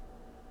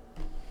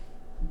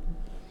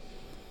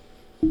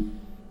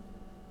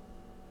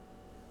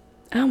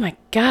Oh my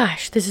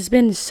gosh, this has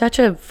been such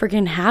a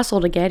freaking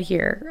hassle to get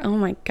here. Oh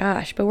my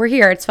gosh, but we're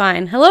here. It's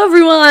fine. Hello,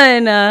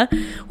 everyone.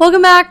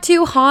 Welcome back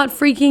to Hot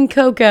Freaking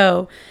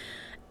Cocoa,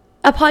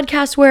 a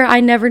podcast where I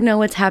never know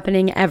what's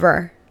happening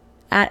ever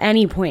at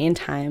any point in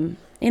time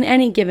in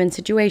any given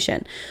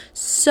situation.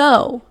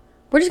 So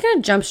we're just going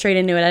to jump straight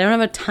into it. I don't have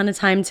a ton of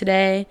time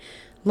today.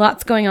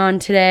 Lots going on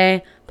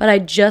today, but I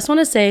just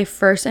want to say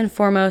first and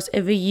foremost,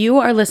 if you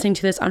are listening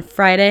to this on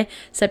Friday,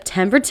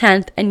 September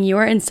 10th, and you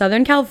are in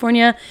Southern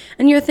California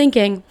and you're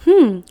thinking,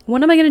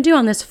 what am I going to do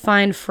on this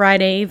fine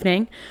Friday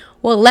evening?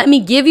 Well, let me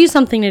give you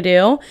something to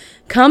do.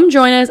 Come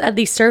join us at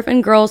the Surf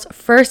and Girls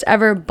first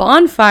ever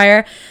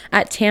bonfire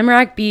at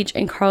Tamarack Beach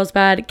in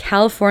Carlsbad,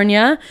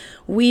 California.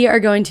 We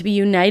are going to be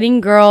uniting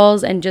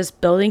girls and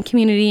just building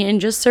community and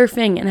just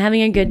surfing and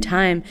having a good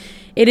time.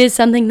 It is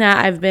something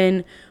that I've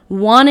been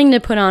wanting to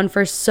put on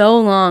for so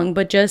long,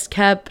 but just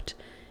kept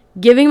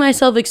giving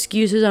myself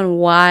excuses on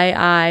why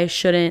I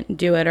shouldn't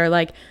do it, or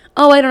like,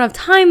 oh, I don't have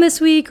time this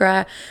week,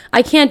 or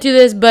I can't do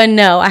this. But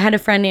no, I had a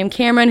friend named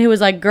Cameron who was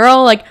like,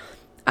 girl, like,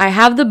 I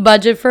have the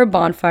budget for a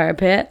bonfire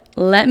pit.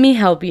 Let me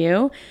help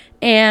you.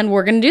 And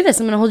we're going to do this.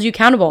 I'm going to hold you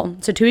accountable.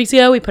 So 2 weeks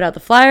ago, we put out the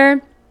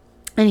flyer,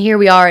 and here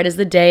we are. It is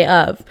the day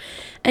of.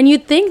 And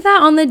you'd think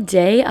that on the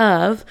day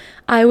of,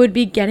 I would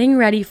be getting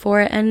ready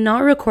for it and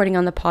not recording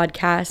on the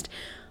podcast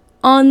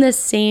on the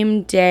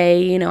same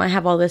day. You know, I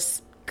have all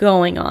this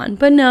going on.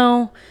 But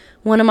no,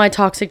 one of my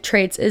toxic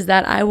traits is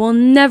that I will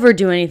never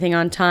do anything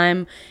on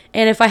time.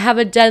 And if I have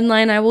a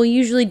deadline, I will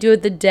usually do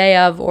it the day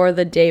of or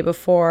the day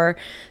before.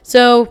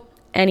 So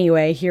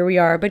anyway, here we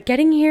are. But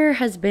getting here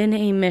has been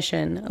a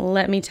mission,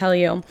 let me tell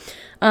you.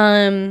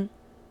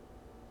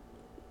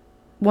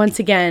 Once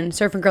again,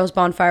 Surf and Girls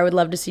Bonfire, would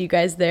love to see you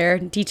guys there.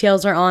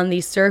 Details are on the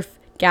Surf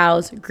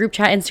Gals group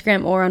chat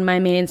Instagram or on my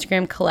main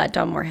Instagram,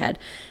 Colette.Moorhead.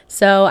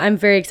 So I'm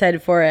very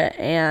excited for it,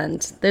 and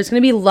there's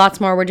going to be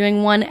lots more. We're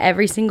doing one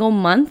every single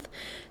month.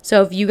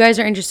 So if you guys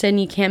are interested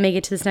and you can't make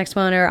it to this next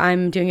one, or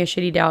I'm doing a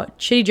shitty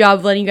job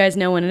of letting you guys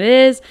know when it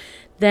is,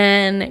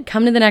 then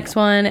come to the next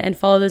one and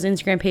follow those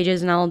Instagram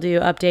pages, and I'll do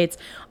updates.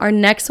 Our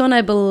next one,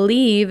 I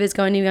believe, is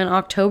going to be on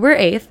October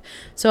 8th.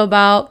 So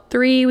about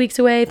 3.5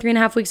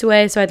 weeks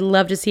away. So I'd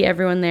love to see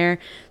everyone there.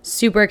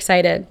 Super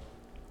excited.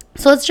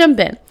 So let's jump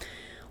in.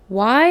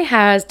 Why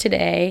has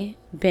today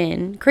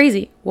been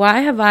crazy?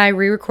 Why have I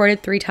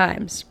re-recorded 3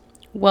 times?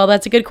 Well,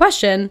 that's a good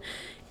question.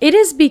 It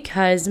is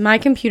because my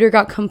computer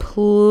got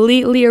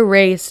completely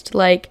erased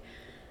like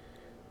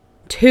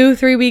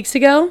 2-3 weeks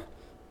ago.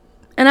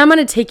 And I'm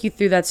going to take you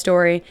through that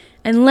story.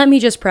 And let me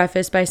just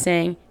preface by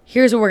saying,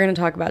 here's what we're going to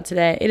talk about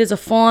today. It is a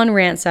full-on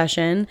rant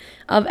session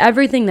of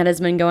everything that has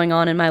been going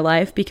on in my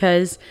life,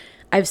 because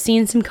I've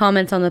seen some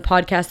comments on the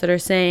podcast that are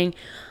saying,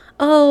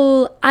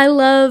 oh, I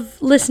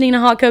love listening to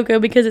Hot Cocoa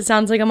because it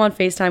sounds like I'm on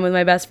FaceTime with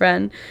my best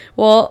friend.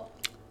 Well,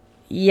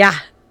 yeah,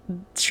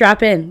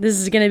 strap in. This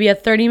is going to be a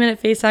 30-minute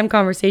FaceTime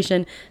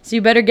conversation. So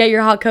you better get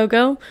your hot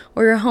cocoa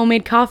or your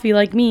homemade coffee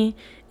like me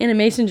in a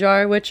mason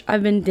jar, which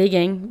I've been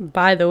digging,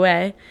 by the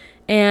way,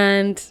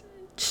 and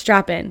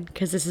strap in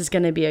because this is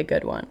going to be a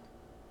good one.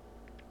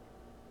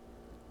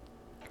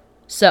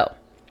 So,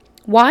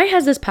 why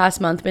has this past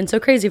month been so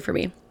crazy for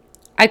me?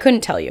 I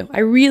couldn't tell you. I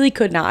really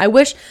could not. I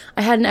wish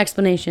I had an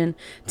explanation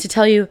to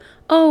tell you,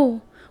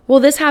 oh, well,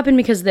 this happened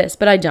because this,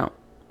 but I don't.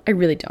 I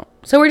really don't.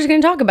 So we're just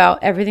going to talk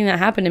about everything that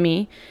happened to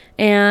me.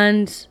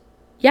 And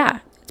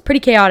yeah, it's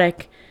pretty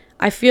chaotic.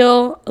 I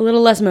feel a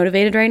little less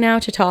motivated right now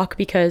to talk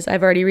because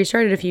I've already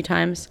restarted a few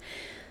times.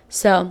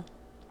 So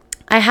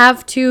I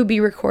have to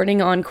be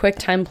recording on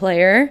QuickTime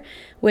Player,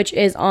 which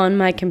is on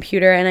my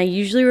computer. And I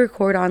usually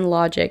record on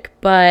Logic,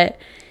 but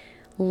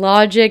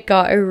Logic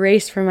got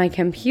erased from my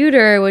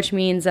computer, which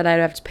means that I'd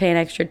have to pay an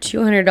extra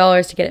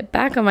 $200 to get it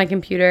back on my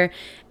computer.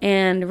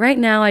 And right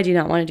now I do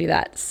not want to do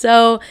that.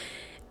 So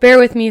bear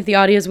with me if the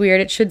audio is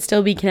weird. It should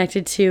still be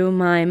connected to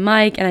my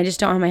mic, and I just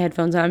don't have my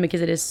headphones on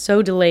because it is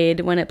so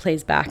delayed when it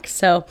plays back.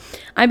 So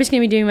I'm just going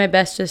to be doing my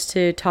best just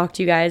to talk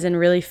to you guys and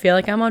really feel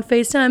like I'm on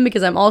FaceTime,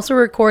 because I'm also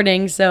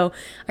recording, so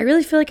I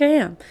really feel like I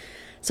am.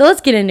 So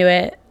let's get into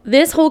it.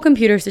 This whole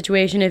computer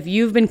situation, if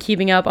you've been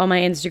keeping up on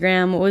my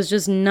Instagram, was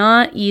just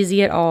not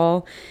easy at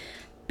all.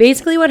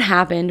 Basically what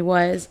happened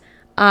was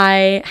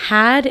I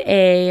had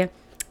a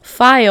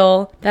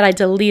file that I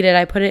deleted.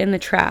 I put it in the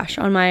trash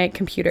on my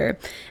computer.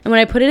 And when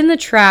I put it in the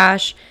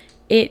trash,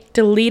 it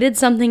deleted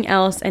something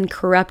else and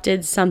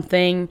corrupted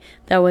something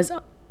that was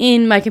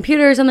in my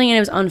computer or something, and it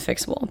was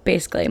unfixable,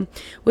 basically,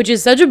 which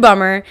is such a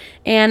bummer.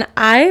 And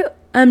I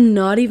am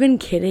not even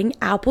kidding.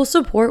 Apple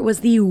support was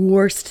the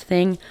worst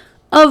thing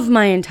of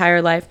my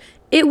entire life.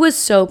 It was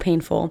so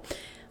painful.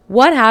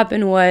 What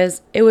happened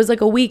was, it was like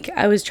a week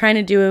I was trying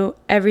to do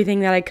everything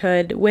that I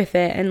could with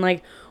it and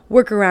like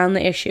work around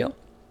the issue.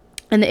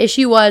 And the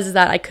issue was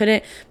that I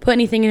couldn't put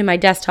anything into my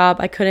desktop.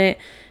 I couldn't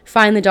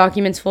find the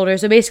documents folder.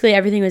 So basically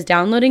everything was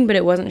downloading, but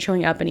it wasn't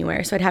showing up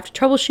anywhere. So I'd have to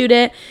troubleshoot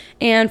it.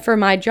 And for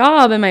my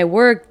job and my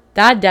work,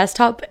 that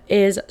desktop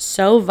is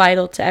so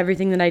vital to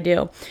everything that I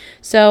do.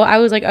 So I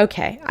was like,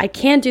 okay, I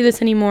can't do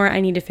this anymore. I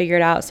need to figure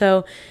it out.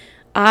 So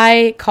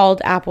I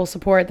called Apple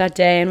support that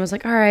day and was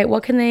like, all right,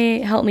 what can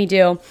they help me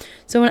do?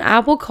 So when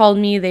Apple called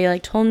me, they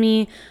like told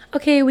me,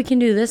 okay, we can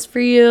do this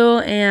for you.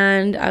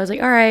 And I was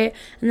like, all right.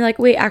 And they're like,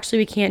 wait, actually,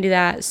 we can't do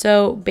that.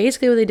 So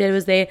basically what they did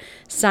was they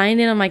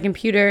signed in on my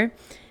computer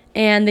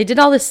and they did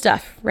all this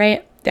stuff,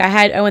 right?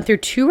 I went through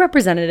 2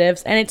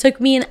 representatives and it took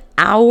me an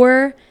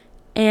hour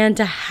and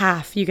a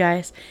half, you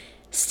guys.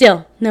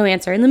 Still no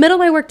answer in the middle of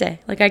my workday.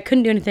 Like I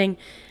couldn't do anything.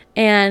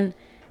 And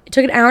it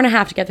took an hour and a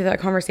half to get through that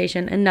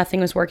conversation and nothing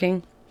was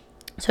working.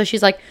 So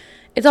she's like,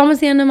 it's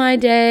almost the end of my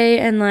day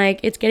and like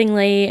it's getting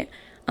late.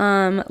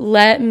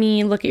 Let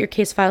me look at your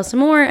case file some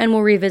more and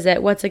we'll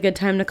revisit what's a good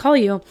time to call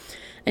you.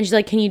 And she's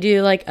like, can you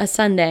do like a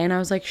Sunday? And I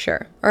was like,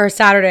 sure. Or a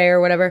Saturday or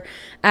whatever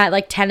at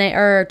like 10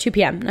 or 2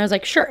 p.m. And I was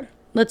like, sure,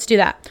 let's do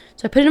that.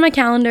 So I put it in my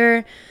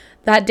calendar.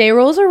 That day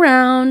rolls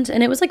around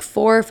and it was like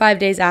 4 or 5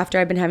 days after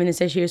I've been having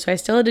this issue. So I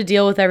still had to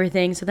deal with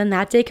everything. So then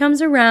that day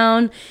comes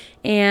around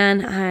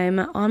and I'm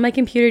on my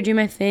computer doing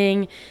my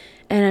thing.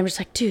 And I'm just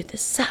like, dude,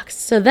 this sucks.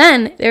 So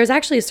then there was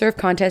actually a surf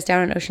contest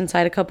down in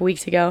Oceanside a couple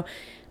weeks ago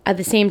at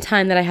the same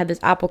time that I had this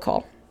Apple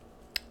call.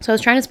 So I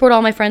was trying to support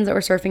all my friends that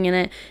were surfing in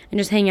it and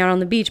just hang out on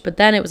the beach. But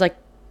then it was like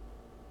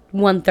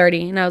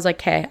 1:30 and I was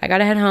like, hey, I got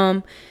to head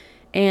home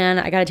and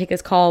I got to take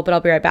this call, but I'll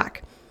be right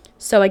back.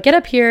 So I get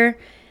up here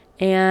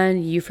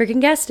and you freaking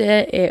guessed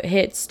it. It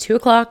hits 2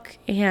 o'clock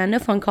and no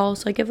phone call.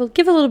 So I give a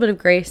little bit of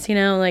grace, you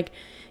know, like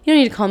you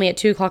don't need to call me at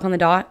 2 o'clock on the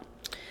dot.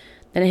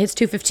 Then it hits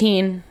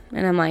 2:15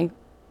 and I'm like,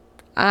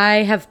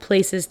 I have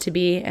places to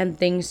be and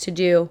things to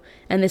do.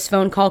 And this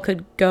phone call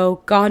could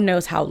go God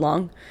knows how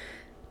long.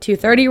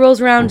 2:30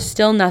 rolls around,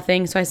 still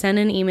nothing. So I send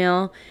an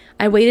email.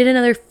 I waited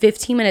another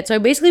 15 minutes. So I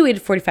basically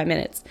waited 45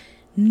 minutes.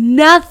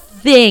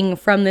 Nothing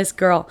from this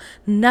girl.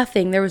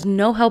 Nothing. There was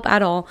no help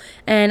at all.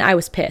 And I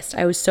was pissed.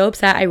 I was so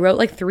upset. I wrote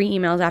like 3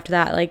 emails after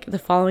that, like the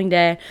following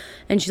day.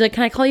 And she's like,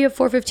 can I call you at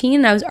 4:15?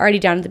 And I was already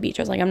down at the beach.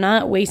 I was like, I'm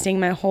not wasting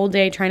my whole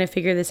day trying to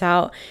figure this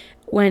out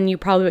when you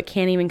probably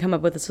can't even come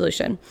up with a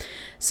solution.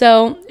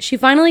 So she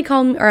finally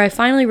called me, or I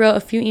finally wrote a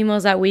few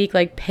emails that week,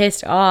 like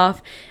pissed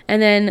off. And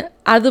then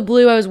out of the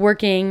blue, I was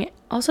working.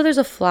 Also, there's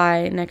a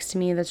fly next to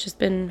me that's just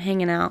been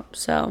hanging out.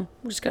 So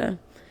I'm just going to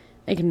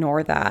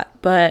ignore that.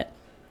 But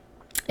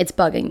it's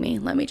bugging me.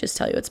 Let me just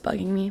tell you, it's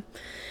bugging me.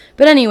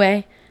 But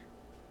anyway,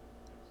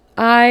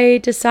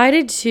 I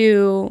decided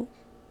to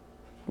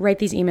write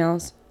these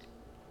emails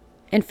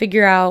and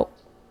figure out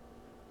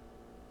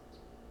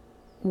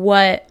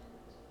what,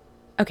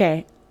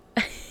 okay,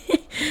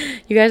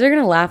 you guys are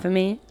going to laugh at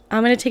me.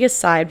 I'm going to take a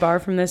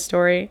sidebar from this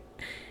story.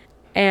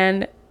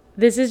 And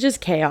this is just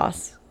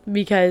chaos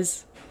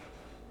because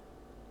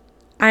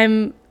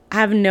I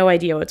have no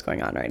idea what's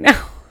going on right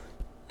now.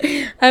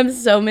 I'm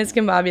so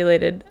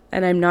miscombobulated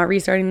and I'm not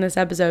restarting this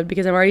episode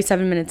because I'm already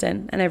 7 minutes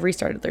in and I've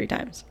restarted 3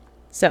 times.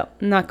 So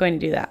I'm not going to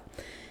do that.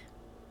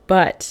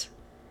 But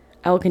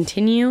I will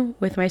continue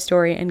with my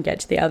story and get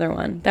to the other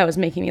one that was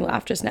making me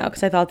laugh just now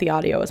because I thought the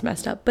audio was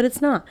messed up, but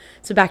it's not.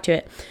 So back to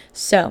it.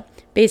 So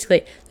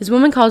basically, this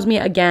woman calls me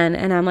again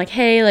and I'm like,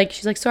 hey, like,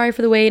 she's like, sorry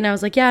for the wait. And I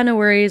was like, yeah, no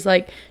worries.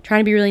 Like,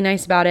 trying to be really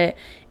nice about it.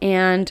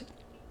 And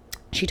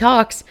she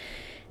talks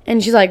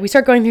and she's like, we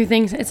start going through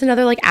things. It's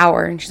another like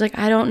hour. And she's like,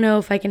 I don't know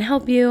if I can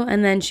help you.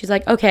 And then she's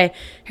like, okay,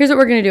 here's what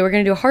we're going to do. We're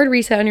going to do a hard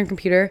reset on your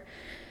computer.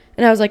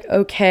 And I was like,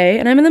 okay.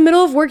 And I'm in the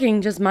middle of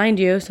working, just mind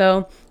you.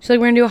 So she's like,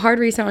 we're going to do a hard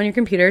reset on your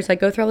computer. So I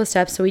go through all the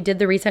steps. So we did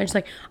the reset. And she's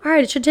like, all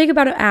right, it should take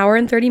about an hour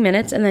and 30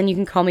 minutes. And then you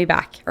can call me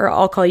back or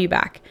I'll call you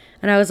back.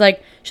 And I was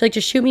like, she's like,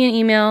 just shoot me an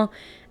email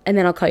and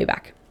then I'll call you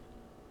back.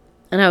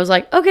 And I was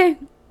like, okay,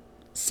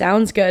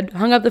 sounds good.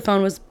 Hung up the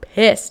phone, was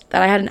pissed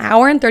that I had an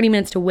hour and 30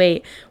 minutes to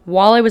wait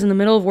while I was in the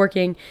middle of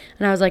working.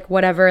 And I was like,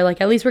 whatever,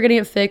 like at least we're getting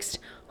it fixed.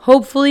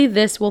 Hopefully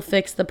this will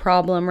fix the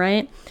problem,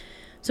 right?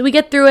 So we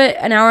get through it.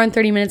 An hour and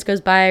 30 minutes goes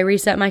by. I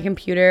reset my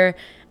computer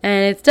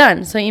and it's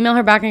done. So I email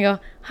her back and I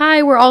go,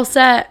 hi, we're all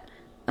set.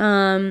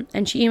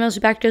 And she emails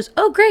me back and goes,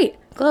 oh, great.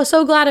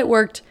 So glad it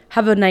worked.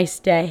 Have a nice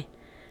day.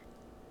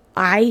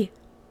 I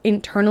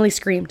internally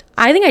screamed.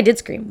 I think I did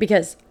scream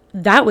because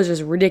that was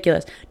just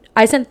ridiculous.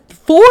 I sent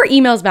 4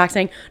 emails back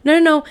saying,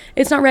 no,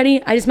 it's not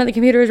ready. I just meant the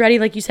computer is ready,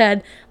 like you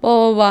said.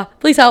 Blah, blah, blah.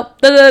 Please help.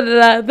 Da, da, da,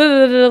 da, da,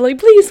 da, da. Like,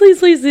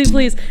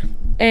 please.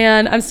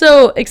 And I'm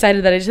so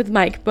excited that I just hit the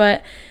mic,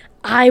 but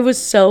I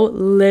was so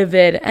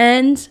livid.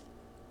 And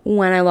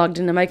when I logged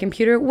into my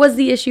computer, was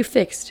the issue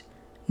fixed?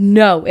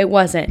 No, it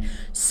wasn't.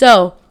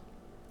 So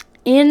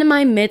in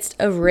my midst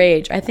of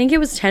rage, I think it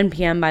was 10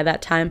 p.m. by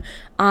that time,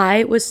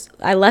 I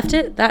left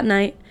it that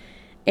night,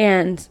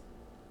 and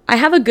I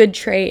have a good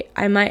trait.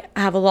 I might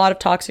have a lot of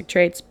toxic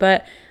traits,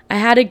 but I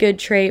had a good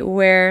trait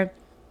where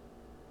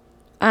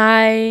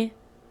I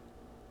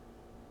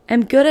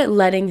am good at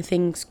letting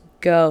things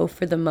go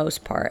for the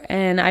most part.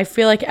 And I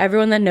feel like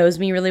everyone that knows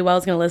me really well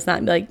is going to listen to that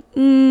and be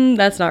like,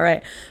 that's not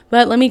right.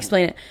 But let me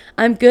explain it.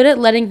 I'm good at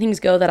letting things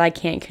go that I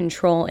can't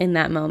control in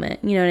that moment.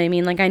 You know what I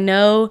mean? Like, I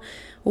know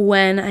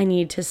when I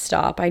need to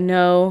stop. I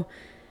know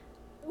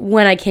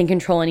when I can't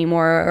control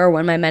anymore, or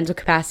when my mental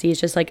capacity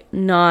is just like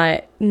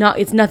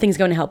nothing's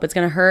going to help. It's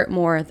going to hurt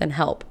more than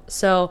help.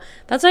 So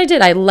that's what I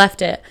did. I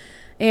left it.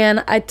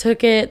 And I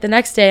took it the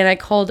next day and I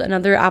called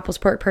another Apple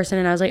Support person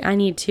and I was like, I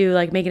need to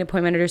like make an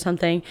appointment or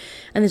something.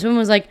 And this woman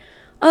was like,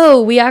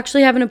 oh, we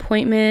actually have an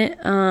appointment.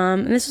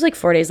 And this was like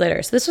 4 days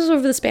later. So this was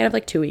over the span of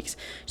like 2 weeks.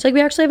 She's like,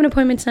 we actually have an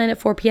appointment tonight at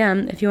 4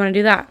 p.m. if you want to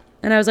do that.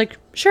 And I was like,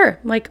 sure.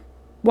 Like,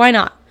 why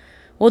not?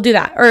 We'll do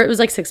that. Or it was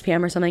like 6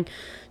 p.m. or something.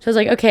 So I was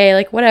like, okay,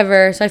 like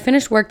whatever. So I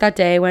finished work that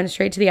day, went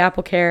straight to the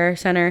Apple Care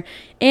Center.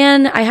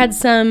 And I had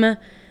some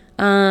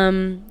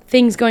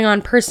things going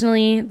on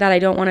personally that I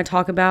don't want to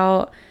talk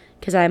about,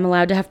 because I'm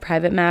allowed to have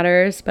private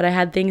matters, but I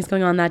had things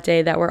going on that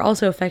day that were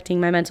also affecting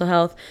my mental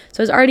health.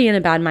 So I was already in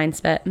a bad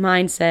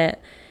mindset.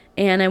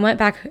 And I went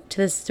back to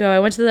this, so I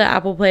went to the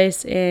Apple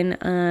place in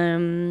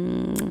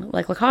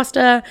like La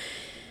Costa,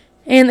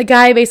 and the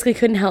guy basically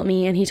couldn't help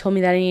me, and he told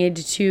me that I needed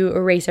to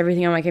erase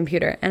everything on my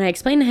computer. And I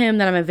explained to him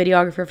that I'm a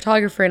videographer,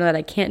 photographer, and that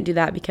I can't do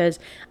that because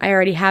I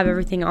already have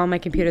everything on my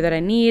computer that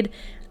I need.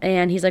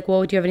 And he's like,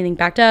 well, do you have anything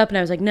backed up? And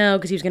I was like, no,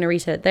 because he was going to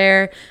reset it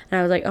there. And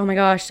I was like, oh my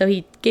gosh. So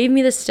he gave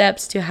me the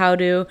steps to how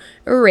to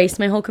erase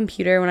my whole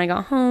computer when I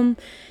got home.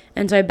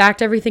 And so I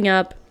backed everything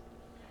up,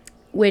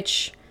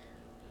 which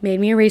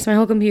made me erase my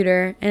whole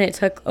computer. And it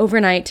took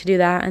overnight to do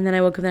that. And then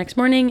I woke up the next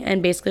morning,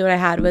 and basically what I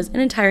had was an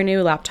entire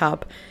new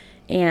laptop.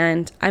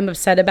 And I'm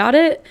upset about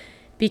it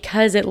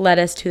because it led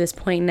us to this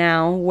point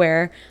now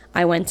where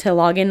I went to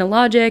log into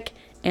Logic,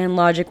 and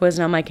Logic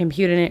wasn't on my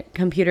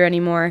computer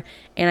anymore,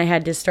 and I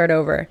had to start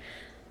over.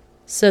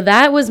 So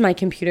that was my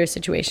computer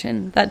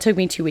situation. That took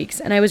me 2 weeks,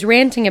 and I was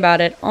ranting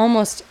about it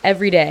almost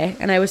every day,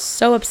 and I was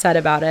so upset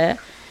about it.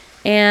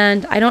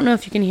 And I don't know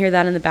if you can hear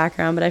that in the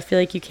background, but I feel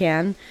like you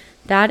can.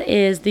 That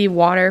is the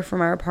water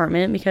from our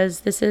apartment,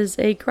 because this is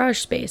a garage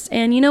space.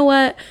 And you know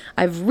what?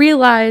 I've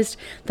realized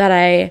that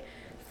I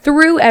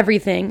threw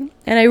everything,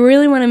 and I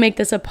really want to make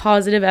this a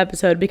positive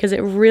episode because it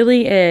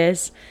really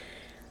is.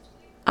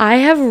 I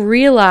have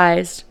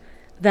realized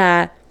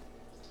that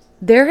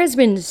there has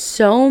been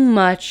so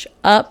much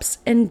ups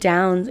and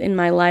downs in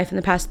my life in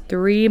the past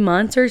 3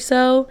 months or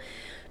so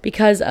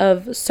because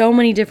of so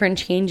many different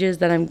changes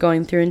that I'm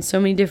going through, and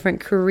so many different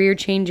career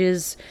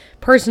changes,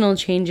 personal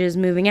changes,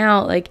 moving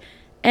out, like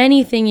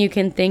anything you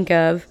can think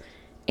of.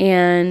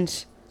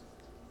 And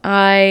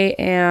I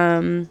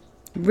am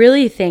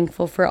really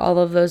thankful for all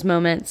of those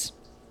moments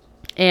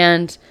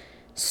and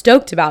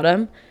stoked about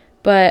them.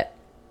 But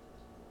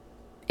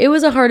it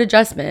was a hard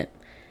adjustment.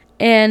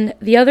 And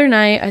the other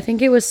night, I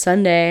think it was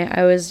Sunday,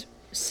 I was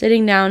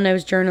sitting down and I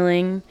was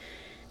journaling,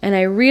 and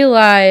I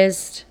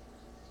realized,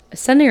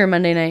 Sunday or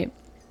Monday night,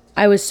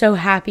 I was so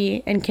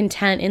happy and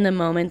content in the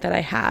moment that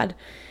I had.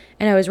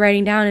 And I was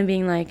writing down and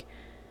being like,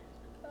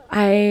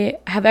 I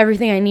have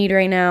everything I need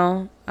right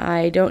now.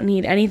 I don't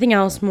need anything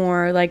else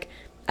more. Like,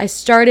 I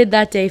started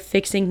that day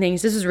fixing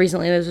things. This was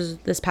recently, this was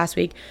this past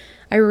week.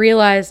 I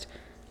realized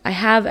I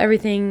have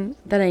everything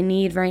that I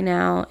need right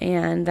now,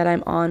 and that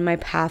I'm on my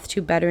path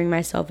to bettering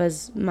myself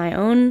as my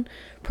own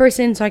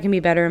person so I can be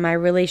better in my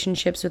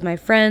relationships with my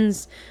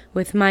friends,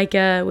 with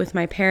Micah, with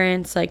my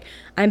parents. Like,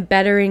 I'm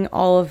bettering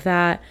all of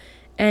that.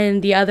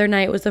 And the other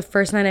night was the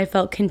first night I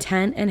felt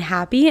content and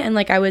happy, and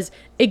like I was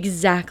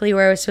exactly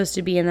where I was supposed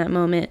to be in that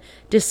moment,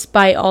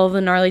 despite all of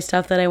the gnarly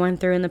stuff that I went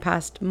through in the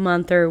past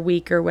month or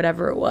week or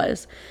whatever it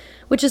was,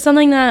 which is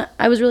something that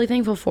I was really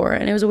thankful for.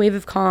 And it was a wave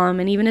of calm.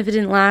 And even if it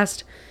didn't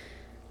last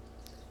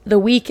the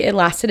week, it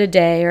lasted a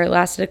day, or it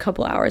lasted a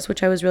couple hours,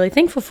 which I was really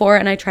thankful for.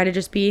 And I try to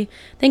just be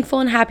thankful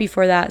and happy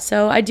for that.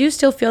 So I do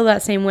still feel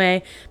that same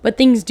way, but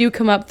things do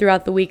come up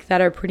throughout the week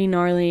that are pretty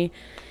gnarly.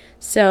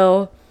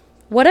 So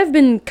what I've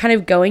been kind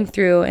of going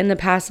through in the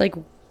past like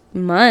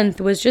month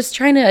was just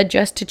trying to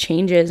adjust to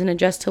changes and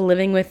adjust to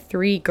living with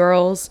 3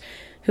 girls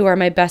who are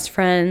my best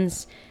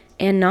friends,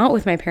 and not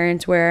with my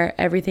parents, where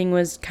everything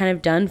was kind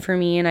of done for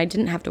me and I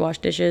didn't have to wash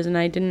dishes and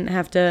I didn't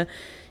have to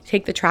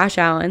take the trash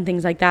out and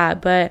things like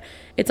that. But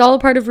it's all a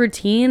part of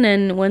routine,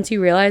 and once you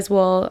realize,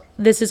 well,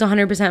 this is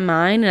 100%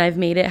 mine and I've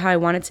made it how I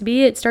want it to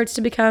be, it starts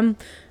to become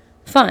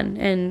fun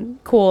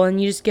and cool,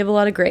 and you just give a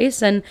lot of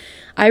grace. And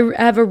I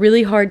have a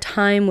really hard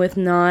time with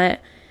not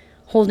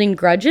holding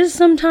grudges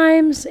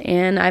sometimes,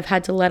 and I've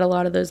had to let a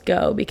lot of those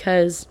go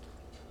because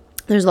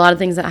there's a lot of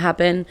things that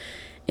happen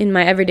in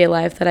my everyday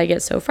life that I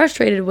get so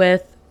frustrated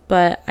with,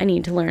 but I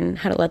need to learn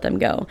how to let them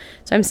go.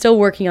 So I'm still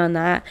working on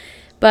that.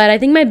 But I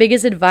think my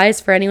biggest advice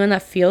for anyone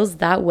that feels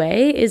that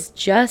way is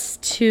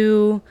just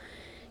to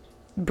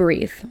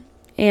breathe.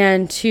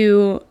 And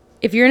to,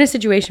 if you're in a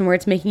situation where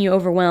it's making you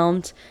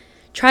overwhelmed,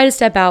 try to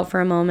step out for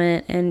a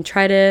moment and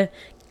try to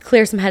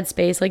clear some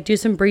headspace. Like, do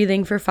some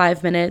breathing for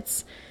 5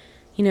 minutes,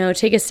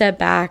 take a step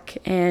back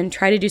and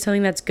try to do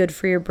something that's good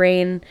for your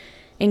brain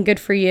and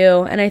good for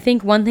you. And I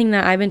think one thing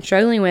that I've been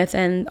struggling with,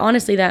 and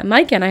honestly that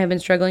Mike and I have been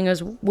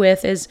struggling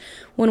with, is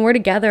when we're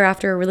together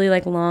after a really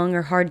long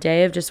or hard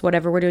day of just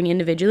whatever we're doing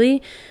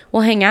individually,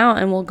 we'll hang out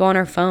and we'll go on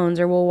our phones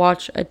or we'll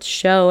watch a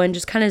show and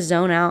just kind of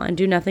zone out and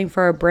do nothing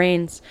for our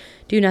brains,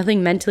 do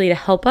nothing mentally to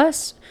help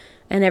us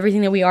and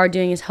everything that we are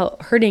doing is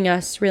hurting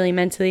us really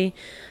mentally.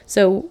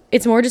 So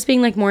it's more just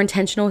being like more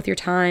intentional with your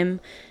time.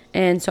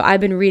 And so I've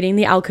been reading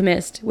The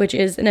Alchemist, which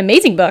is an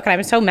amazing book. And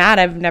I'm so mad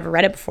I've never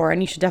read it before.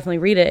 And you should definitely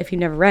read it if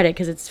you've never read it,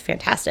 because it's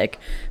fantastic.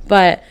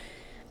 But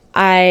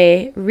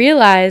I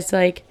realized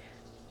like,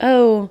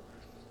 oh,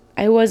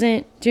 I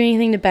wasn't doing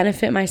anything to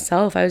benefit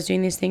myself. I was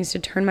doing these things to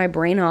turn my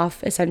brain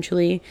off,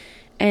 essentially,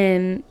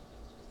 and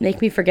make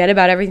me forget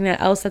about everything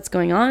else that's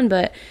going on.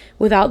 But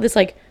without this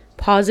like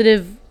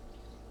positive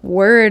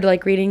word,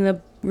 like reading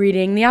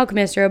The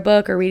Alchemist or a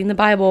book or reading the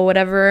Bible,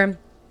 whatever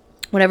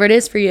it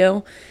is for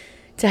you,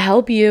 to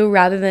help you,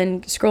 rather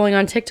than scrolling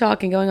on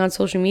TikTok and going on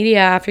social media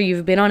after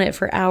you've been on it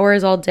for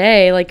hours all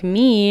day, like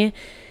me,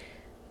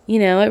 you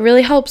know, it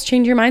really helps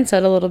change your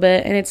mindset a little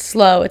bit. And it's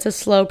slow. It's a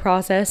slow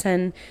process,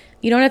 and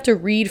you don't have to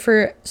read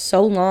for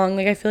so long.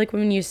 Like, I feel like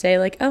when you say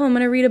like, oh, I'm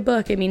going to read a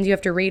book, it means you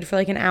have to read for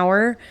like an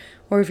hour.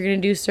 Or if you're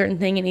going to do a certain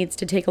thing, it needs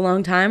to take a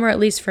long time. Or at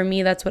least for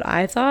me, that's what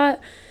I thought.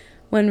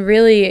 When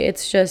really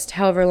it's just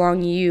however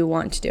long you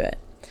want to do it.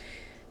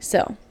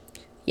 So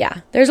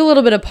yeah, there's a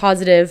little bit of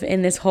positive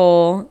in this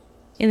whole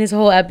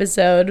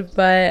episode,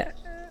 but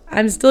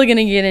I'm still going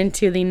to get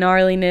into the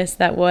gnarliness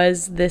that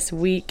was this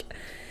week.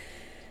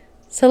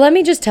 So let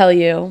me just tell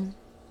you,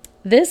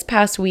 this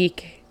past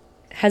week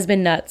has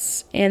been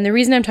nuts. And the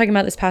reason I'm talking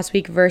about this past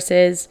week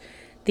versus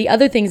the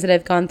other things that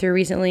I've gone through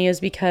recently is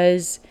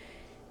because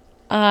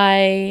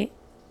I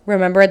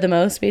remember it the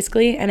most,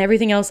 basically, and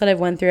everything else that I've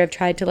went through, I've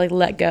tried to like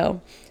let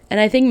go. And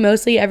I think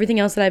mostly everything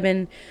else that I've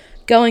been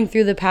going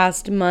through the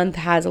past month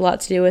has a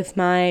lot to do with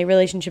my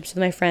relationships with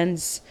my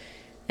friends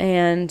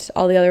and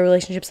all the other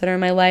relationships that are in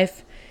my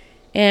life.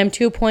 And I'm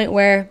to a point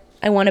where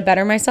I want to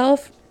better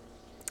myself.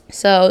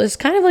 So this is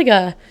kind of like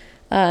a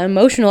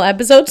emotional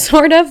episode,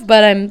 sort of,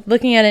 but I'm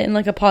looking at it in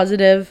like a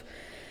positive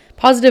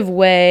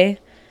way.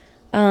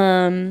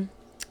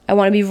 I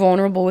want to be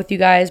vulnerable with you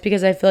guys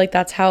because I feel like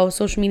that's how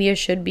social media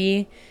should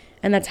be,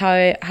 and that's how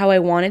I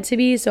want it to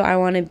be. So I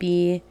want to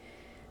be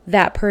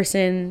that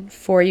person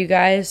for you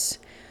guys.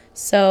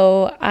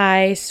 So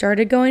I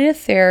started going to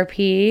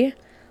therapy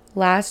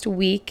last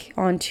week.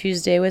 On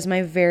Tuesday was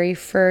my very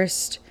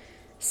first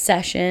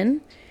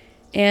session,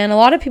 and a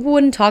lot of people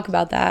wouldn't talk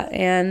about that,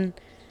 and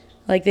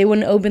like they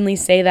wouldn't openly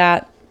say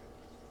that.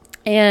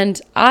 And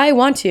I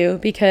want to,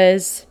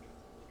 because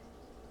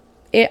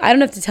I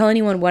don't have to tell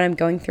anyone what I'm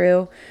going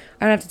through.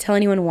 I don't have to tell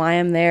anyone why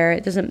I'm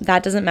there.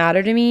 That doesn't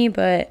matter to me.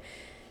 But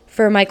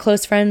for my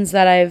close friends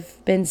that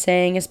I've been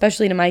saying,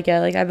 especially to Micah,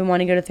 like I've been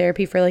wanting to go to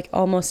therapy for like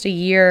almost a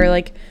year,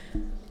 like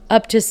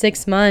up to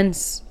 6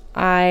 months.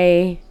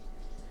 I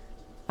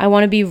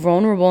want to be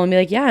vulnerable and be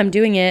like, yeah, I'm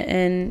doing it,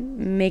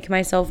 and make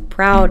myself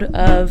proud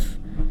of.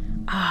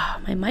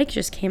 My mic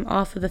just came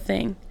off of the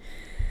thing.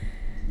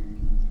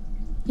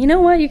 You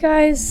know what, you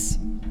guys?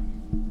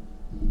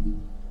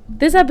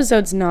 This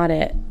episode's not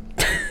it.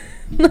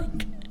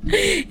 Like,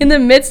 in the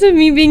midst of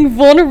me being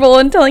vulnerable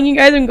and telling you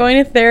guys I'm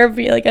going to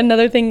therapy, like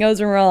another thing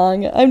goes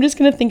wrong. I'm just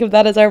going to think of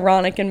that as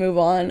ironic and move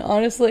on,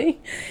 honestly.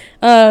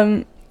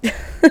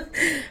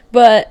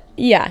 But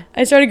yeah,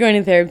 I started going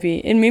to therapy.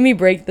 It made me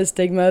break the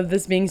stigma of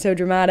this being so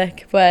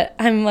dramatic, but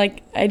I'm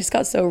like, I just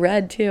got so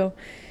red too.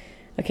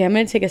 Okay, I'm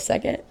going to take a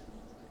second.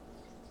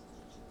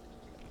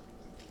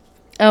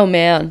 Oh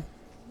man,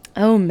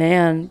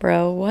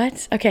 bro,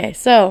 what? Okay,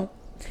 so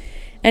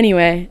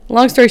anyway,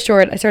 long story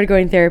short, I started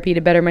going to therapy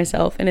to better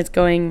myself, and it's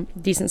going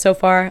decent so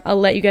far. I'll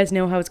let you guys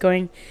know how it's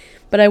going,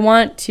 but I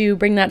want to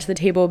bring that to the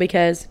table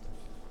because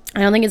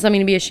I don't think it's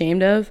something to be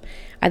ashamed of.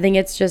 I think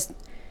it's just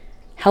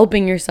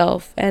helping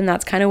yourself, and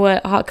that's kind of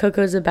what Hot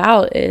Cocoa is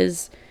about,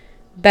 is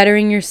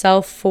bettering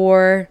yourself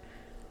for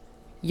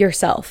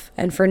yourself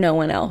and for no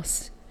one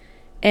else.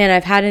 And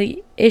I've had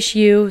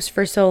issues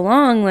for so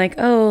long, like,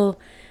 oh,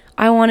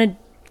 I want to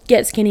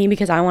get skinny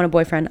because I want a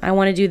boyfriend. I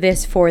want to do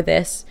this for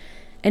this.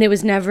 And it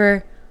was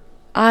never,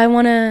 I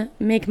want to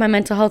make my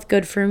mental health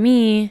good for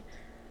me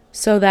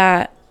so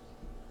that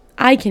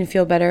I can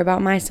feel better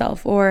about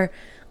myself. Or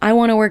I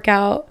want to work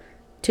out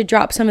to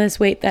drop some of this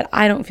weight that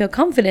I don't feel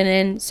confident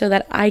in so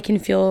that I can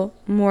feel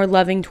more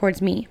loving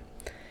towards me.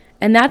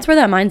 And that's where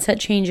that mindset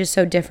change is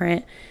so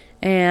different.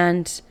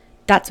 And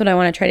that's what I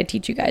want to try to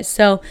teach you guys.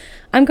 So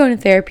I'm going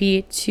to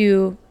therapy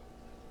to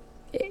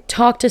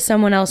talk to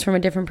someone else from a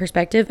different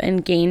perspective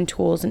and gain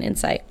tools and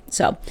insight.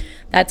 So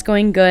that's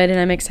going good, and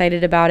I'm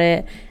excited about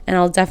it, and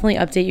I'll definitely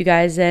update you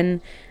guys.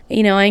 And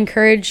you know, I've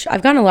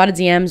gotten a lot of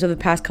DMs over the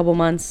past couple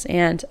months,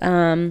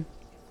 and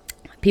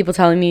people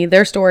telling me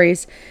their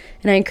stories,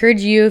 and I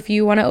encourage you, if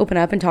you want to open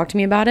up and talk to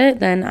me about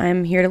it, then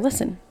I'm here to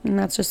listen. And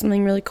that's just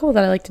something really cool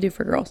that I like to do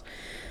for girls.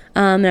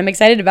 And I'm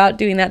excited about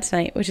doing that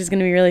tonight, which is going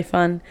to be really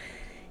fun.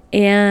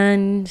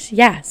 And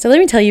yeah, so let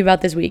me tell you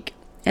about this week.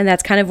 And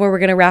that's kind of where we're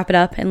going to wrap it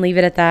up and leave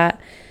it at that.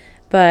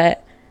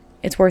 But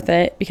it's worth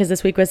it because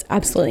this week was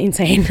absolutely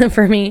insane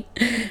for me.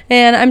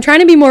 And I'm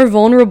trying to be more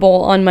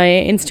vulnerable on my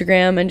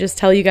Instagram and just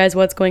tell you guys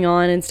what's going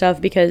on and stuff,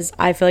 because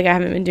I feel like I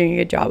haven't been doing a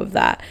good job of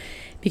that,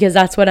 because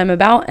that's what I'm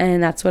about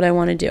and that's what I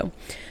want to do.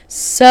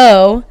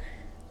 So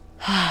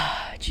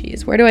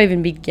Jeez, where do I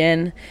even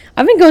begin?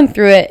 I've been going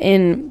through it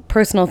in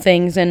personal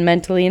things and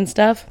mentally and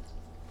stuff.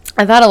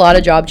 I've had a lot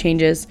of job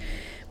changes,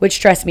 which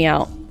stress me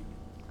out.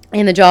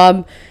 And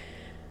the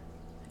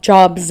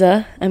jobs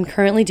I'm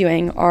currently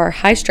doing are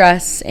high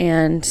stress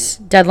and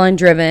deadline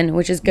driven,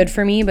 which is good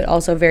for me, but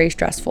also very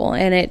stressful.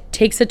 And it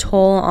takes a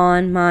toll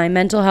on my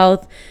mental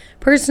health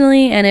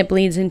personally, and it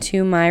bleeds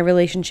into my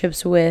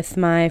relationships with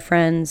my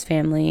friends,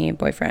 family,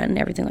 boyfriend,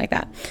 everything like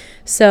that.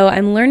 So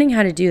I'm learning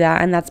how to do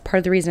that, and that's part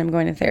of the reason I'm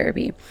going to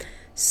therapy.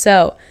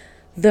 So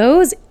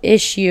those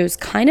issues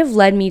kind of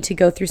led me to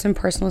go through some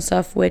personal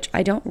stuff, which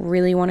I don't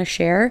really want to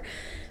share,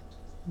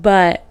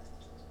 but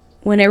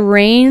when it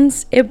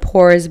rains, it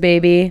pours,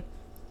 baby.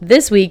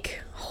 This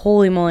week,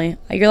 holy moly,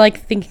 you're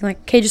like thinking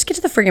like, okay, just get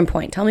to the friggin'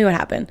 point. Tell me what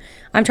happened.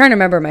 I'm trying to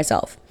remember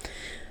myself.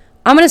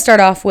 I'm going to start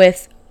off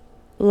with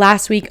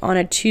last week on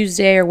a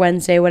Tuesday or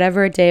Wednesday,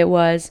 whatever day it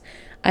was.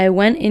 I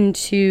went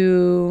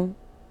into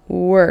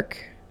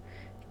work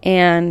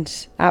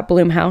and at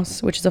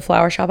Bloomhouse, which is a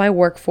flower shop I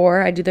work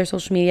for. I do their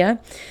social media.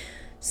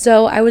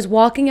 So I was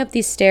walking up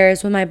these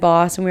stairs with my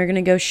boss, and we were going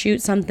to go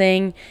shoot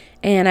something.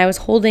 And I was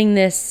holding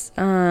this,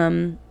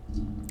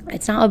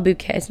 it's not a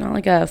bouquet. It's not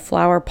like a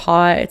flower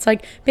pot. It's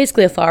like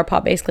basically a flower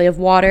pot, basically, of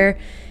water.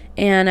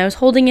 And I was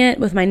holding it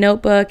with my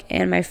notebook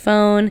and my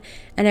phone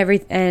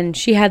and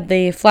she had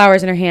the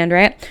flowers in her hand,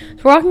 right?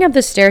 So we're walking up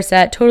the stair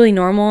set, totally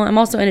normal. I'm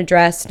also in a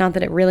dress. Not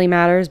that it really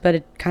matters, but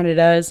it kind of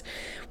does.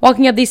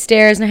 Walking up these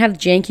stairs, and I have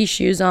janky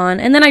shoes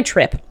on, and then I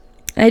trip.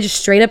 I just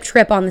straight up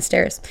trip on the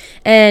stairs.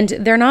 And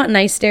they're not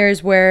nice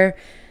stairs where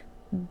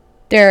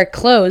they're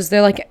closed.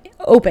 They're like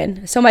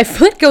open. So my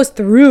foot goes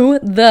through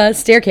the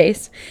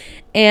staircase,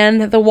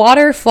 and the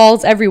water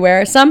falls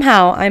everywhere.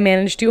 Somehow I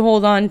managed to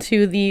hold on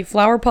to the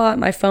flower pot,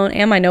 my phone,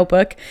 and my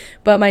notebook,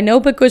 but my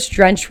notebook was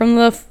drenched from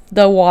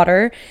the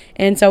water,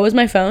 and so was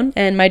my phone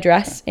and my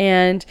dress,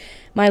 and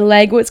my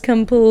leg was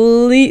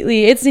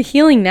completely, it's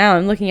healing now,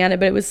 I'm looking at it,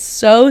 but it was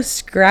so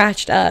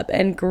scratched up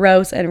and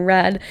gross and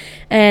red,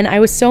 and I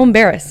was so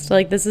embarrassed.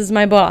 Like, this is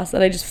my boss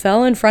that I just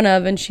fell in front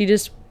of, and she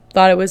just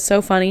thought it was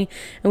so funny,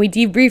 and we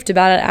debriefed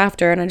about it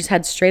after, and I just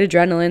had straight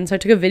adrenaline, so I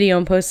took a video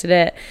and posted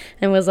it,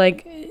 and was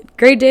like,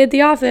 great day at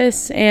the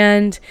office.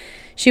 And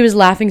she was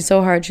laughing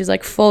so hard. She's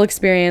like, full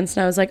experience.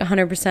 And I was like,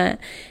 100%.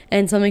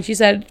 And something she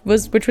said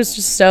which was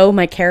just so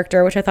my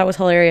character, which I thought was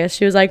hilarious.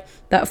 She was like,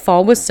 that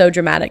fall was so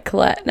dramatic,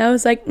 Colette. And I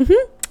was like,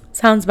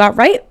 sounds about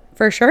right,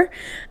 for sure.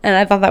 And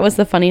I thought that was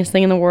the funniest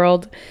thing in the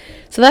world.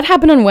 So that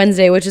happened on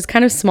Wednesday, which is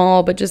kind of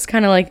small, but just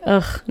kind of like,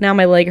 now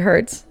my leg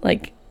hurts.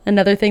 Like,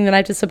 another thing that I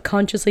have to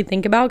subconsciously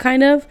think about,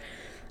 kind of.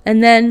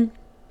 And then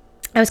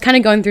I was kind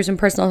of going through some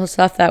personal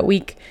stuff that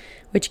week,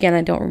 which again,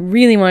 I don't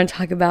really want to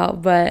talk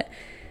about, but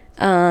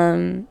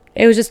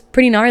it was just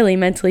pretty gnarly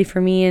mentally for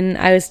me, and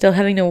I was still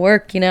having to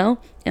work, And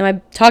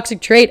my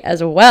toxic trait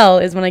as well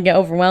is when I get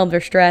overwhelmed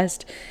or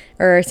stressed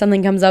or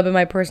something comes up in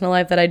my personal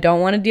life that I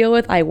don't want to deal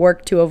with, I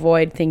work to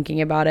avoid thinking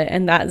about it,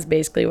 and that is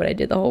basically what I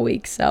did the whole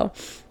week. So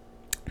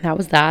that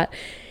was that.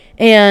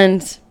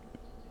 And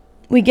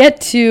we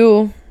get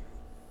to,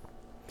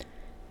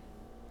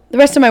 the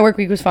rest of my work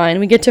week was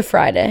fine. We get to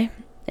Friday,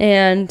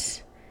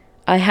 and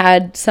I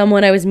had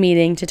someone I was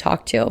meeting to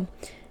talk to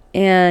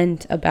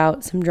and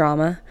about some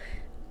drama.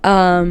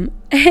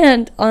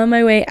 And on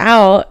my way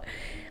out,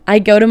 I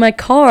go to my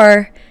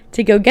car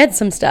to go get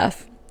some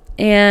stuff.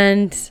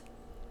 And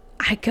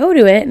I go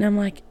to it, and I'm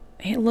like,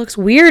 it looks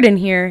weird in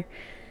here.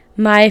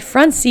 My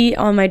front seat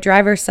on my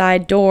driver's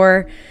side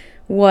door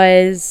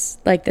was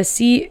like the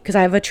seat, because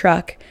I have a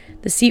truck.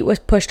 The seat was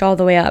pushed all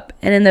the way up.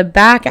 And in the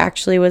back,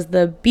 actually, was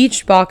the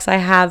beach box I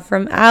have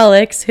from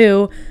Alex,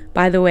 who,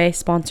 by the way,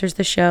 sponsors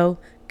the show.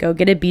 Go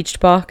get a beach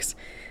box,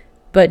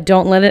 but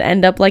don't let it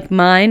end up like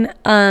mine.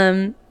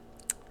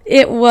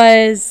 It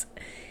was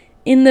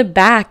in the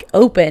back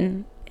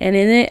open, and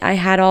in it I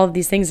had all of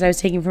these things that I was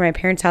taking from my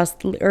parents' house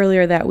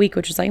earlier that week,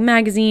 which was like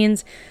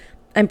magazines.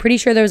 I'm pretty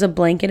sure there was a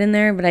blanket in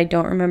there, but I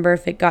don't remember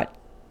if it got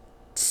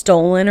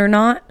stolen or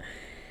not.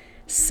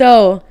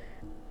 So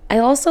I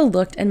also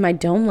looked, and my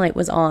dome light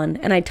was on,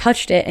 and I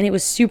touched it, and it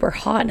was super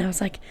hot, and I was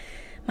like,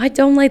 my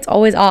dome light's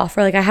always off.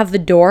 Or like, I have the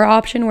door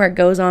option where it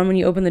goes on when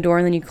you open the door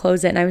and then you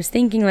close it. And I was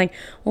thinking like,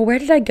 well, where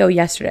did I go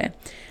yesterday?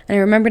 And I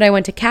remembered I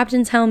went to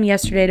Captain's Helm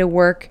yesterday to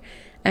work,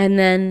 and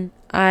then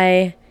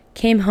I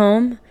came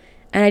home,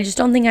 and I just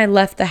don't think I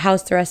left the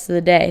house the rest of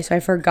the day. So I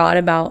forgot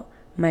about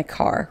my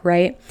car,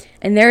 right?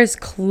 And there's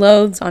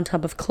clothes on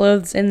top of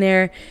clothes in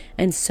there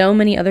and so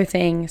many other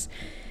things.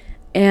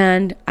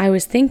 And I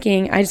was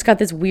thinking, I just got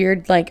this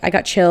weird, like, I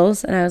got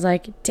chills, and I was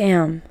like,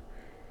 damn.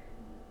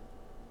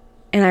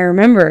 And I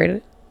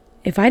remembered,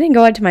 if I didn't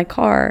go out to my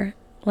car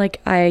like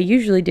I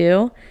usually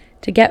do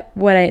to get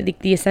what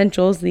the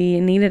essentials, the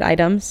needed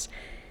items,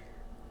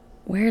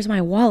 where's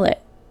my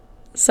wallet?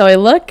 So I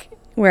look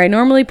where I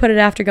normally put it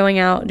after going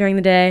out during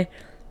the day,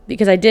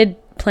 because I did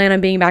plan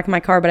on being back in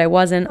my car, but I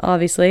wasn't,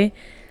 obviously.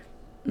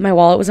 My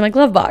wallet was in my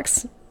glove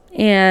box.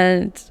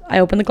 And I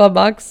opened the glove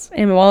box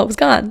and my wallet was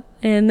gone.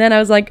 And then I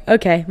was like,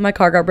 okay, my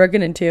car got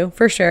broken into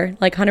for sure.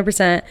 Like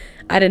 100%.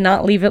 I did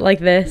not leave it like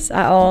this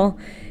at all.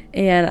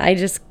 And I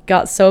just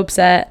got so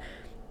upset.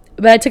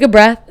 But I took a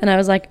breath and I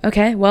was like,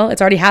 okay, well,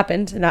 it's already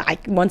happened. And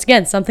once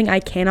again, something I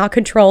cannot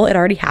control. It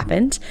already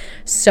happened.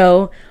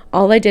 So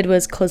all I did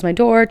was close my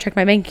door, check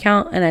my bank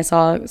account, and I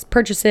saw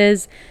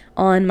purchases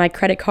on my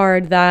credit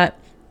card that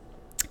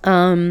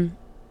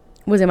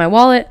was in my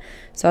wallet.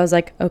 So I was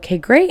like, okay,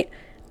 great.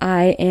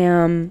 I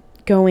am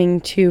going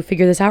to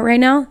figure this out right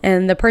now.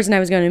 And the person I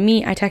was going to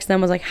meet, I texted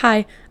them, was like,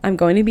 hi, I'm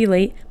going to be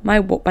late.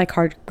 My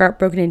card got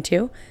broken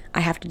into.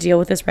 I have to deal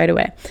with this right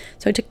away.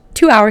 So it took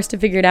 2 hours to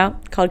figure it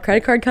out. Called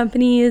credit card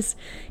companies,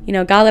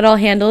 got it all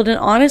handled. And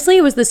honestly,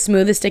 it was the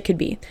smoothest it could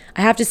be.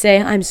 I have to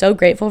say, I'm so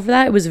grateful for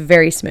that. It was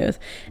very smooth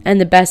and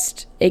the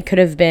best it could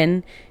have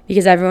been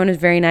because everyone was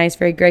very nice,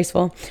 very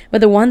graceful.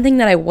 But the one thing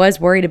that I was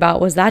worried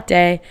about was that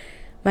day,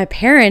 my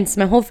parents,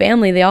 my whole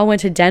family, they all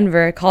went to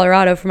Denver,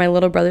 Colorado for my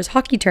little brother's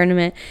hockey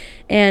tournament.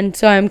 And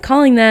so I'm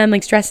calling them,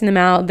 like stressing them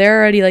out. They're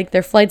already like,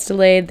 their flight's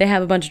delayed. They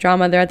have a bunch of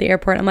drama. They're at the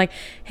airport. I'm like,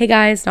 hey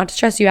guys, not to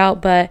stress you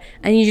out, but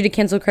I need you to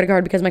cancel a credit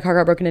card because my car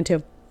got broken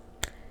into.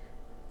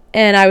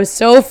 And I was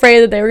so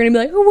afraid that they were going to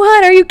be like,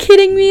 what? Are you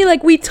kidding me?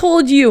 Like, we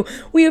told you.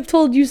 We have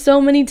told you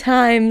so many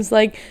times,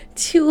 like,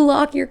 to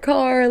lock your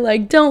car.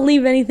 Like, don't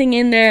leave anything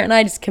in there. And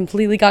I just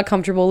completely got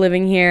comfortable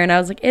living here. And I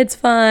was like, it's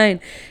fine.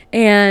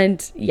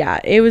 And yeah,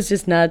 it was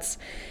just nuts.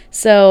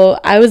 So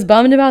I was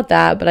bummed about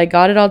that, but I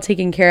got it all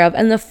taken care of.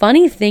 And the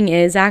funny thing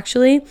is,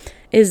 actually,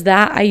 is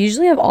that I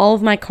usually have all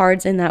of my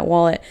cards in that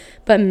wallet.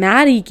 But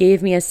Maddie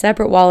gave me a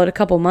separate wallet a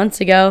couple months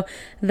ago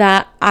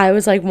that I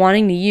was like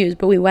wanting to use.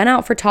 But we went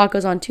out for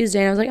tacos on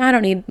Tuesday and I was like, I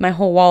don't need my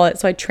whole wallet.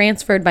 So I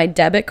transferred my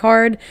debit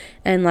card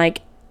and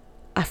like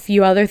a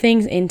few other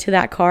things into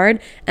that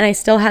card. And I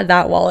still had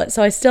that wallet.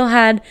 So I still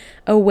had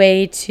a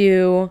way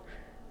to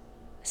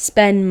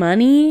spend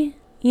money.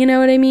 You know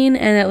what I mean?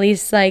 And at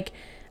least like,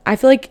 I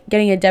feel like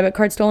getting a debit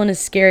card stolen is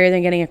scarier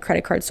than getting a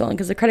credit card stolen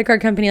because the credit card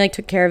company like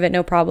took care of it,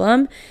 no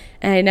problem.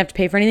 And I didn't have to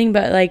pay for anything,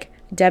 but like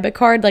debit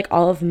card, like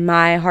all of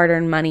my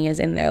hard-earned money is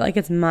in there. Like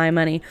it's my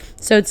money.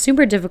 So it's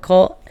super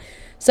difficult.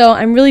 So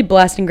I'm really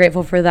blessed and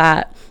grateful for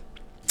that.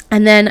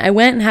 And then I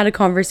went and had a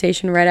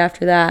conversation right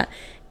after that.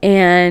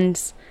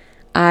 And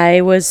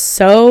I was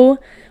so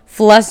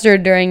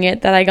flustered during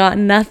it that I got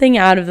nothing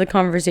out of the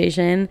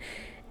conversation.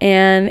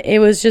 And it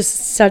was just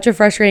such a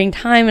frustrating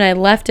time. And I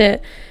left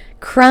it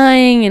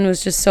crying and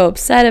was just so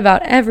upset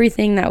about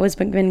everything that was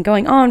been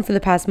going on for the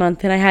past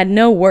month. And I had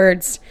no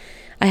words.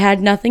 I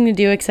had nothing to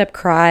do except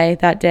cry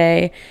that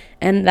day.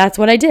 And that's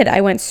what I did.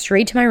 I went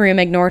straight to my room,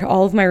 ignored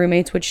all of my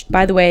roommates, which,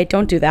 by the way,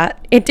 don't do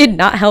that. It did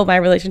not help my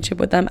relationship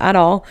with them at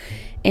all.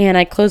 And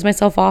I closed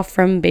myself off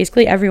from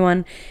basically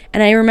everyone.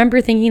 And I remember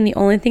thinking the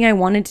only thing I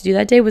wanted to do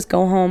that day was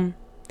go home.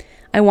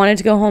 I wanted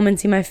to go home and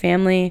see my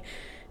family.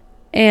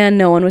 And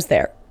no one was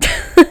there.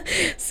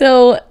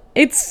 So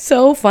it's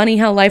so funny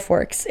how life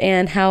works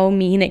and how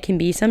mean it can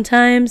be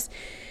sometimes.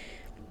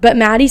 But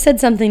Maddie said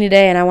something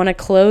today, and I want to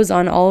close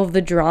on all of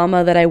the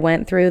drama that I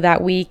went through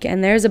that week.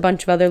 And there's a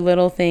bunch of other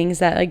little things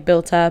that like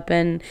built up.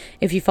 And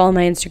if you follow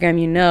my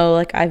Instagram,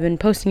 like I've been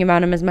posting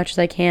about them as much as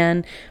I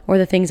can, or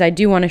the things I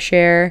do want to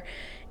share.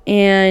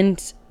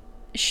 And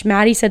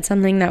Maddie said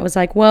something that was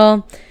like,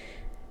 well,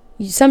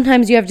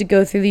 sometimes you have to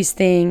go through these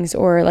things,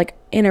 or like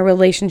in a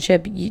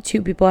relationship,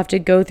 two people have to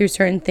go through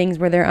certain things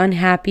where they're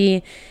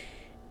unhappy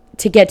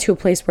to get to a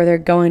place where they're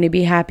going to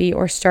be happy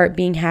or start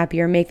being happy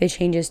or make the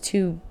changes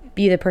to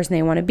be the person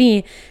they want to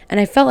be. And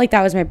I felt like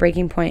that was my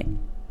breaking point.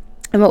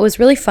 And what was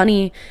really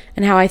funny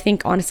and how I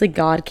think honestly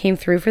God came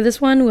through for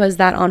this one was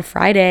that on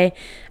Friday,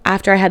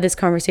 after I had this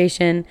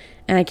conversation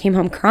and I came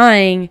home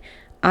crying,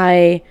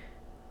 I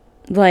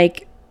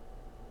like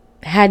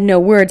had no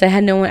words. I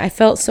had no one. I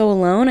felt so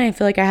alone. I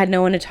feel like I had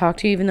no one to talk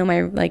to, even though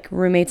my like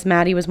roommates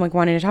Maddie was like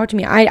wanting to talk to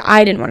me.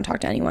 I didn't want to talk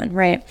to anyone,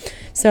 right?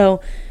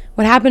 So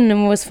what happened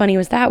and what was funny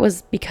was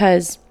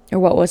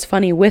what was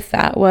funny with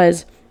that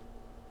was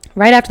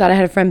right after that I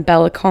had a friend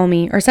Bella call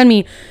me or send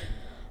me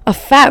a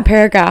fat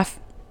paragraph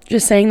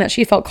just saying that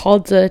she felt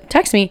called to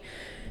text me.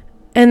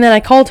 And then I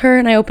called her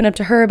and I opened up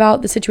to her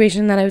about the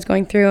situation that I was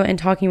going through and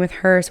talking with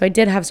her. So I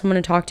did have someone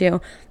to talk to.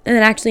 And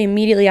then actually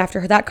immediately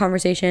after that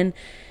conversation,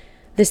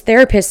 this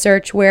therapist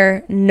search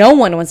where no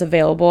one was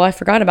available. I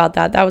forgot about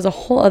that. That was a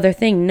whole other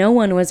thing. No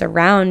one was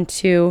around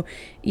to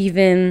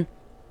even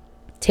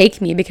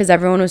take me because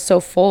everyone was so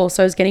full.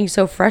 So I was getting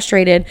so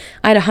frustrated.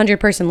 I had a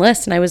 100-person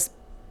list and I was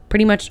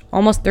pretty much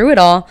almost through it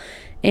all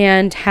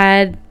and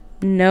had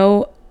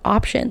no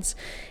options.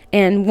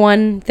 And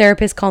one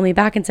therapist called me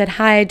back and said,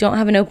 hi, I don't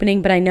have an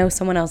opening, but I know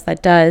someone else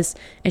that does,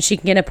 and she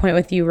can get an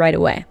appointment with you right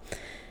away.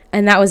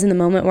 And that was in the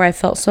moment where I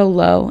felt so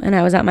low and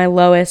I was at my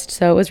lowest.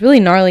 So it was really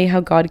gnarly how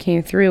God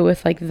came through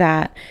with like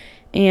that.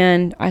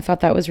 And I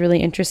thought that was really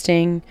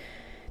interesting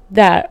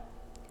that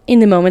in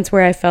the moments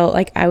where I felt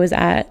like I was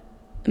at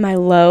my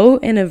low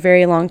in a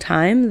very long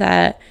time,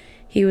 that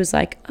he was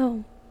like,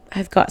 oh,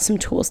 I've got some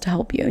tools to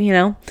help you,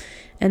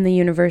 and the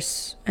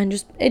universe, and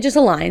it just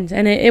aligned,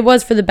 and it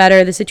was for the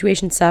better. The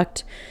situation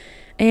sucked.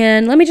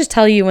 And let me just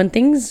tell you, when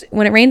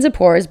it rains, it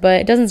pours, but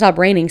it doesn't stop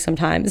raining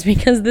sometimes,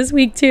 because this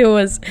week too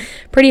was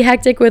pretty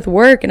hectic with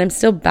work, and I'm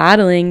still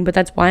battling, but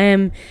that's why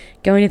I'm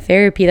going to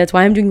therapy. That's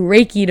why I'm doing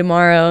Reiki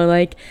tomorrow.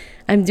 Like,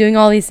 I'm doing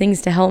all these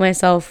things to help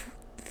myself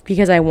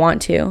because I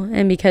want to,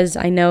 and because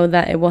I know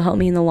that it will help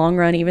me in the long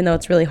run, even though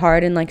it's really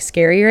hard and like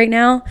scary right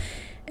now.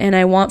 And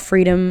I want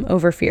freedom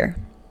over fear.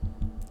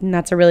 And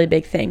that's a really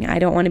big thing. I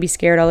don't want to be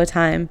scared all the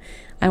time.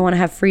 I want to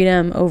have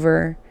freedom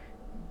over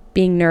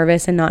being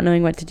nervous and not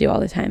knowing what to do all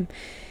the time.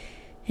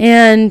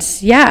 And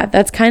yeah,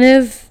 that's kind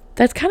of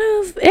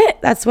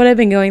it. That's what I've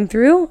been going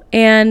through.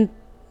 And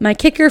my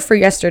kicker for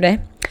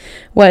yesterday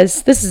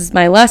was, this is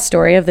my last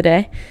story of the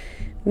day.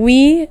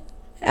 We,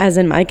 as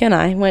in Mike and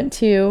I,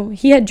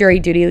 he had jury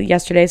duty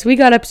yesterday, so we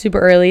got up super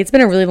early. It's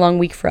been a really long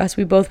week for us.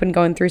 We've both been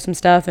going through some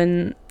stuff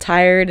and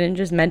tired and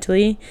just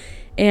mentally.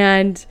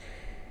 And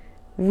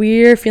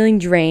we're feeling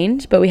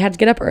drained, but we had to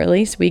get up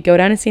early, so we go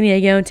down to San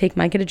Diego and take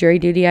Micah to jury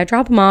duty. I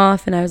drop him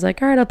off, and I was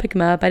like, all right, I'll pick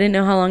him up. I didn't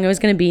know how long it was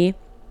going to be,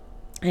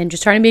 and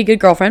just trying to be a good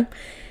girlfriend.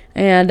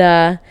 And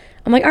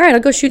I'm like, all right,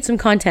 I'll go shoot some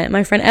content.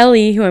 My friend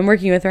Ellie, who I'm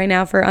working with right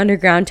now for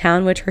Underground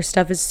Town, which her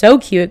stuff is so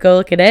cute, go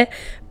look at it.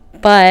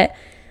 But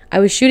I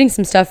was shooting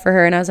some stuff for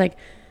her, and I was like,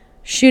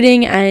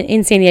 shooting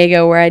in San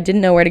Diego where I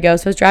didn't know where to go.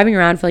 So I was driving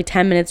around for like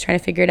 10 minutes trying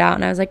to figure it out.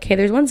 And I was like, okay,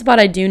 there's one spot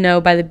I do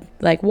know by the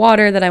like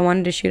water that I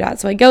wanted to shoot at.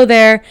 So I go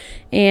there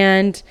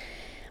and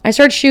I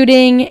start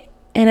shooting,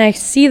 and I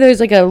see there's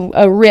like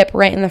a rip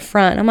right in the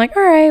front. I'm like,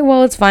 all right,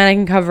 well, it's fine. I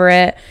can cover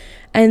it.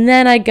 And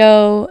then I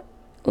go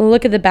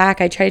look at the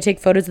back. I try to take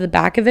photos of the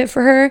back of it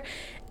for her,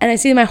 and I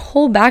see my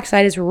whole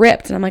backside is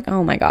ripped. And I'm like,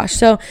 oh my gosh.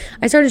 So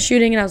I started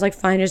shooting, and I was like,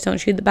 fine, just don't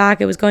shoot the back.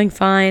 It was going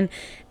fine.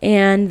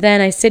 And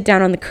then I sit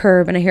down on the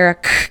curb, and I hear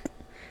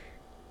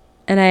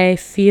and I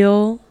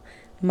feel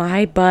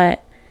my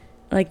butt,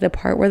 like the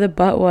part where the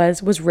butt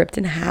was ripped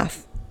in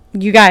half.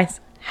 You guys,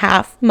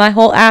 half. My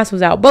whole ass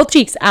was out. Both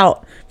cheeks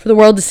out for the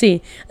world to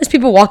see. There's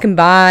people walking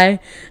by,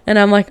 and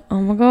I'm like, oh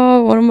my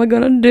God, what am I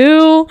going to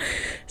do?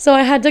 So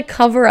I had to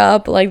cover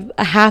up like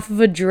a half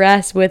of a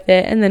dress with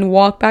it and then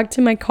walk back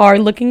to my car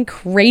looking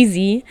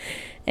crazy,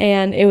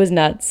 and it was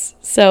nuts.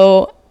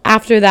 So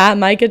after that,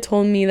 Micah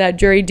told me that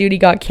jury duty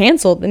got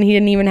canceled and he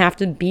didn't even have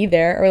to be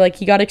there, or like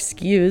he got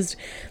excused.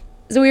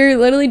 So we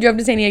literally drove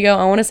to San Diego,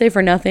 I want to say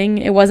for nothing.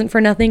 It wasn't for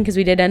nothing because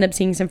we did end up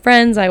seeing some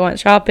friends. I went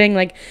shopping.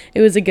 Like,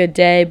 it was a good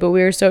day, but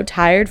we were so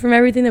tired from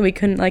everything that we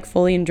couldn't like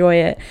fully enjoy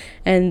it.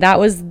 And that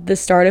was the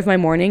start of my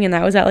morning, and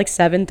that was at like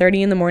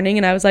 7:30 in the morning,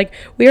 and I was like,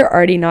 we are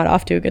already not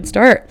off to a good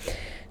start.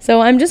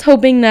 So I'm just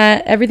hoping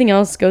that everything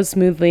else goes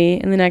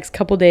smoothly in the next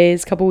couple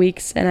days, couple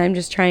weeks, and I'm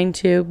just trying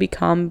to be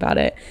calm about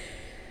it.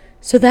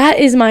 So that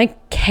is my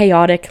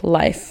chaotic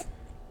life.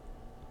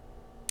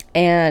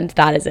 And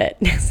that is it.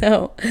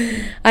 So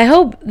I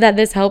hope that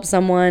this helps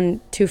someone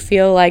to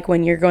feel like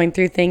when you're going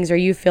through things, or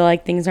you feel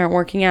like things aren't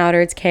working out,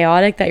 or it's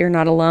chaotic, that you're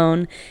not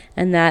alone,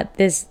 and that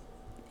this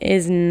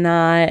is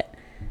not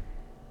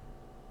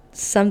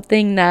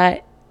something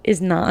that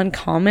is not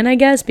uncommon, I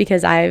guess,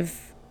 because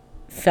I've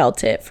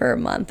felt it for a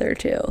month or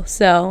two.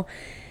 So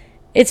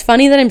it's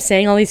funny that I'm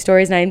saying all these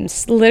stories and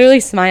I'm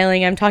literally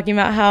smiling. I'm talking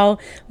about how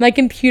my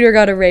computer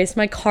got erased,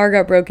 my car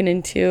got broken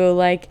into,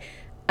 like,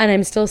 and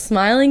I'm still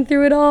smiling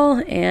through it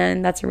all,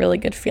 and that's a really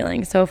good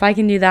feeling. So if I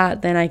can do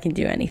that, then I can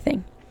do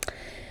anything.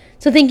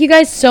 So thank you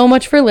guys so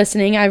much for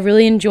listening. I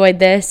really enjoyed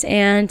this,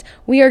 and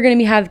we are going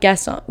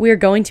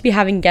to be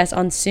having guests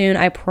on soon,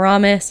 I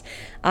promise.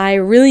 I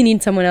really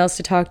need someone else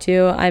to talk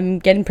to. I'm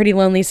getting pretty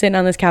lonely sitting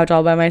on this couch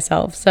all by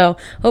myself. So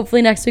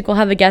hopefully next week we'll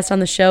have a guest on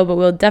the show, but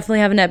we'll definitely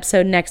have an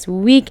episode next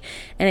week,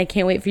 and I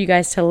can't wait for you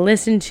guys to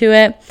listen to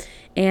it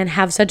and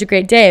have such a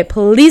great day.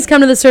 Please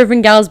come to the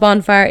Surfing Gals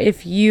Bonfire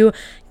if you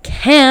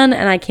can,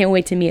 and I can't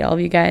wait to meet all of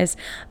you guys.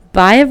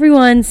 Bye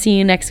everyone. See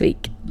you next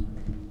week.